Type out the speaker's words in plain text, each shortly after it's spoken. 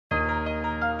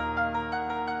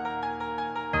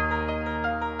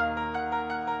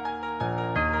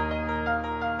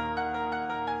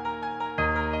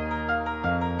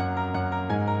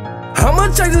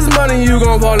I'ma chase this money, you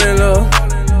gon' fall in love.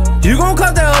 You gon'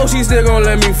 cut that hoe, she still gon'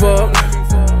 let me fuck.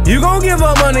 You gon' give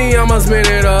her money, I'ma spend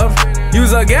it up.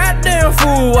 You's a goddamn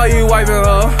fool while you wiping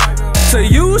her. To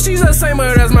you, she's the same,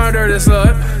 but that's my dirty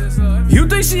slut. You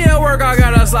think she at work, I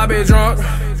got her sloppy drunk.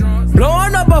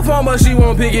 Blowing up her phone, but she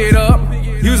won't pick it up.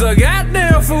 You's a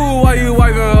goddamn fool while you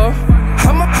wiping her.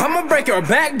 I'ma break her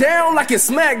back down like it's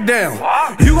SmackDown.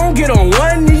 You gon' get on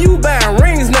one knee, you buying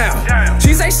rings now.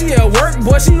 She say she at work,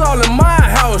 boy, she all in my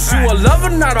house. You a lover,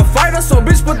 not a fighter, so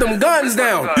bitch put them guns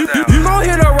down. You gon'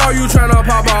 hit her raw, you tryna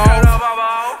pop her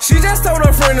off. She just told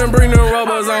her friend and bring them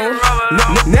rubbers on.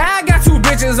 Now I got two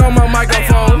bitches on my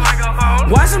microphone.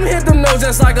 Watch them hit them notes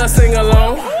just like a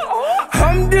sing-along.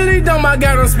 I'm really dumb, I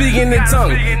got her speaking in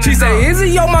tongue. She say,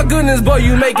 IZZY, oh my goodness, boy,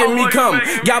 you making me come.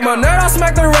 Got my nut, I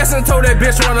smacked the rest and told that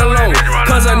bitch run alone.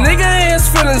 Cause a nigga in his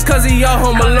feelings, cause he all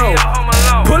home alone.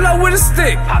 Pull up with a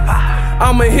stick,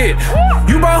 I'ma hit.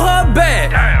 You brought her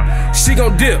bag, she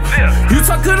gon' dip. You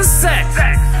took her to sack,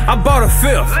 I bought a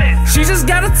fifth. She just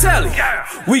got a telly,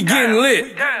 we getting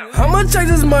lit. I'ma chase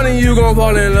this money, you gon'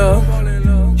 fall in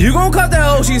love. You gon' cut that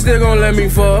hoe, she still gon' let me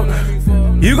fuck.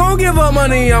 You gon' give her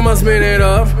money, I'ma spend it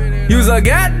up. You's a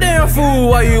goddamn fool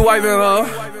while you wiping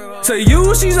her. To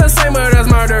you, she's the same, but that's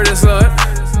my dirty slut.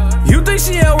 You think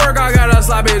she at work, I got her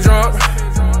sloppy drunk.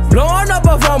 Blowing up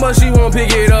her phone, but she won't pick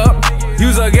it up.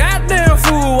 You's a goddamn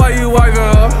fool while you wiping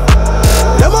her.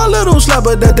 That my little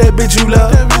slapper, that bitch you love.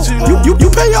 You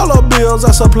pay all her bills,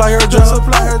 I supply her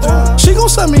job. She gon'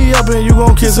 set me up and you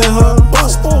gon' kiss and hug.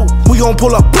 We gon'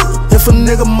 pull up if a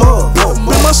nigga mug.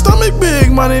 Man, my stomach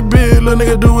big, money big, little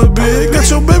nigga do it big. Got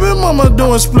your baby mama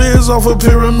doing splits off a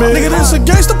pyramid. Nigga, this a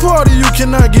gangsta party, you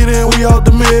cannot get in, we out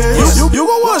the mix. You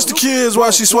gon' watch the kids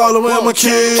while she swallowing my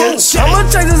kids. I'ma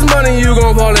chase this money, you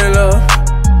gon' fall in love.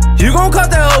 You gon'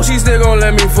 cut that hoe, she still gon'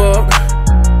 let me fuck.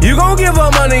 You gon' give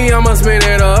her money, I'ma spend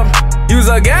it up. You's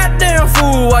a goddamn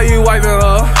fool while you wiping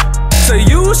her. To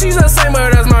you, she's the same,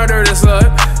 but that's my dirty slut.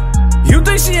 You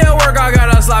think she at work, I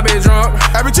got her sloppy drunk.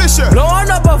 Blowing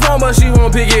up her phone, but she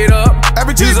won't pick it up.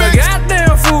 You's a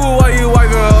goddamn fool while you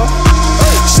wiping her.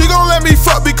 She gon' let me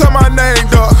fuck because my name,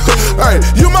 dog. Hey,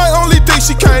 you might only think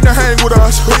she came to hang with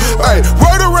us. Hey,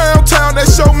 word around town,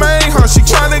 that's your main, huh? She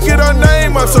tryna get her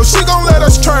name up, so she gon' let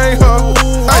us train her.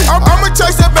 Hey, I'ma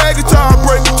chase that bag until I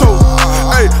break the toe.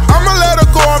 Hey, I'ma let her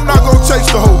go, I'm not gon' chase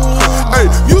the hoe. Hey,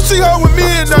 you see her with me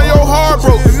and now your heart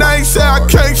broke. And I ain't say I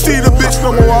can't see the bitch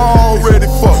no more, I already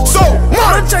fucked. So,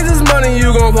 I'ma chase this money,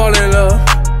 you gon' fall in love.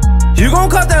 You gon'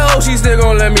 cut that hoe, she still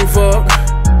gon' let me fuck.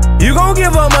 You gon'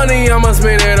 give her money, I'ma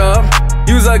spend it up.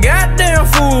 You's a goddamn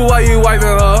fool while you wiping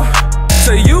her.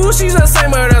 To you, she's the same,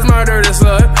 but that's my dirty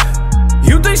slut.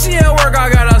 You think she at work,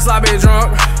 I got her sloppy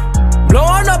drunk.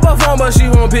 Blowing up her phone, but she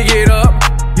won't pick it up.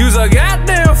 You's a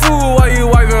goddamn fool while you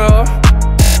wiping her.